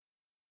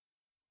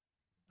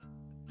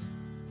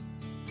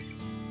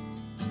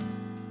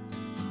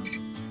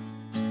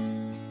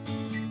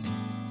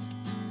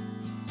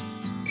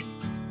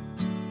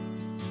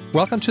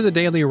Welcome to the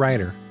Daily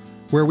Writer,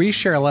 where we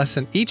share a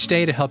lesson each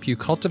day to help you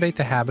cultivate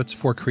the habits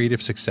for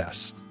creative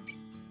success.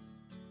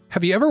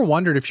 Have you ever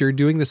wondered if you're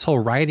doing this whole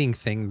writing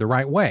thing the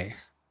right way?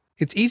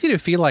 It's easy to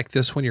feel like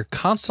this when you're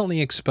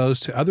constantly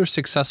exposed to other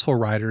successful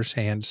writers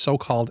and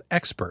so-called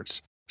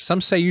experts.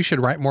 Some say you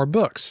should write more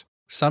books.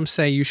 Some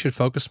say you should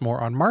focus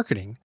more on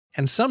marketing.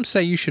 And some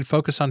say you should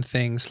focus on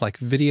things like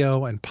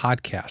video and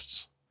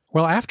podcasts.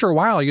 Well, after a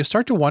while, you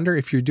start to wonder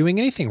if you're doing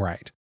anything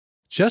right.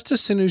 Just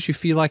as soon as you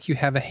feel like you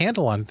have a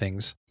handle on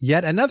things,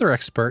 yet another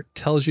expert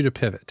tells you to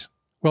pivot.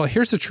 Well,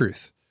 here's the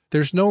truth.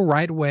 There's no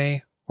right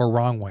way or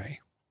wrong way.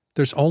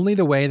 There's only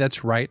the way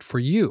that's right for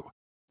you.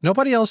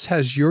 Nobody else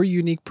has your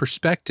unique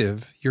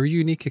perspective, your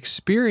unique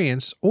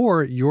experience,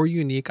 or your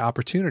unique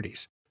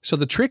opportunities. So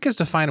the trick is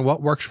to find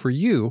what works for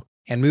you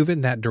and move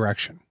in that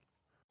direction.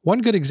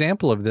 One good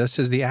example of this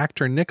is the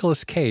actor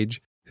Nicolas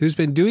Cage, who's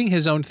been doing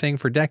his own thing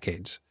for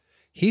decades.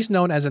 He's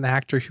known as an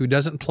actor who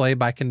doesn't play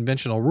by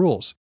conventional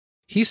rules.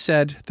 He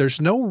said, "There's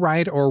no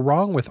right or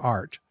wrong with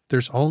art.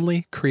 There's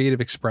only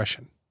creative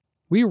expression."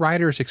 We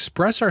writers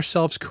express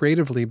ourselves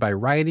creatively by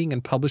writing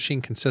and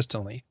publishing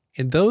consistently.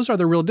 And those are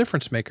the real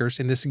difference makers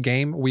in this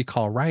game we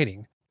call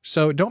writing.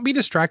 So don't be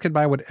distracted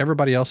by what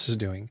everybody else is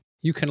doing.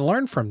 You can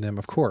learn from them,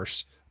 of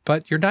course,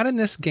 but you're not in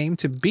this game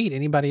to beat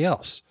anybody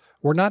else.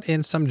 We're not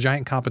in some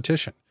giant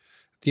competition.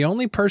 The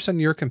only person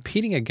you're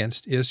competing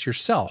against is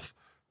yourself.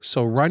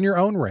 So run your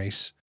own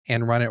race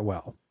and run it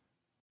well.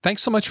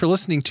 Thanks so much for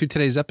listening to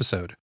today's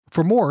episode.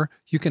 For more,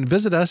 you can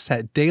visit us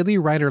at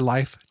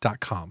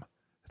dailywriterlife.com.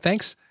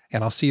 Thanks,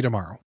 and I'll see you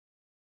tomorrow.